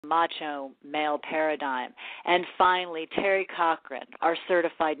macho male paradigm. And finally, Terry Cochran, our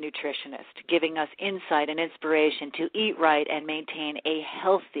certified nutritionist, giving us insight and inspiration to eat right and maintain a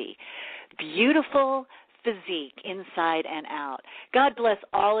healthy, beautiful physique inside and out. God bless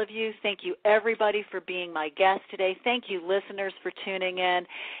all of you. Thank you, everybody, for being my guest today. Thank you, listeners, for tuning in.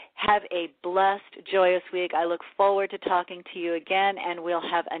 Have a blessed, joyous week. I look forward to talking to you again, and we'll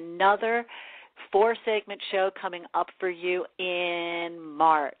have another 4-segment show coming up for you in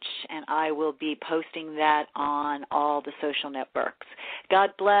March, and I will be posting that on all the social networks.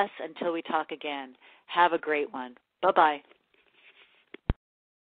 God bless until we talk again. Have a great one. Bye-bye.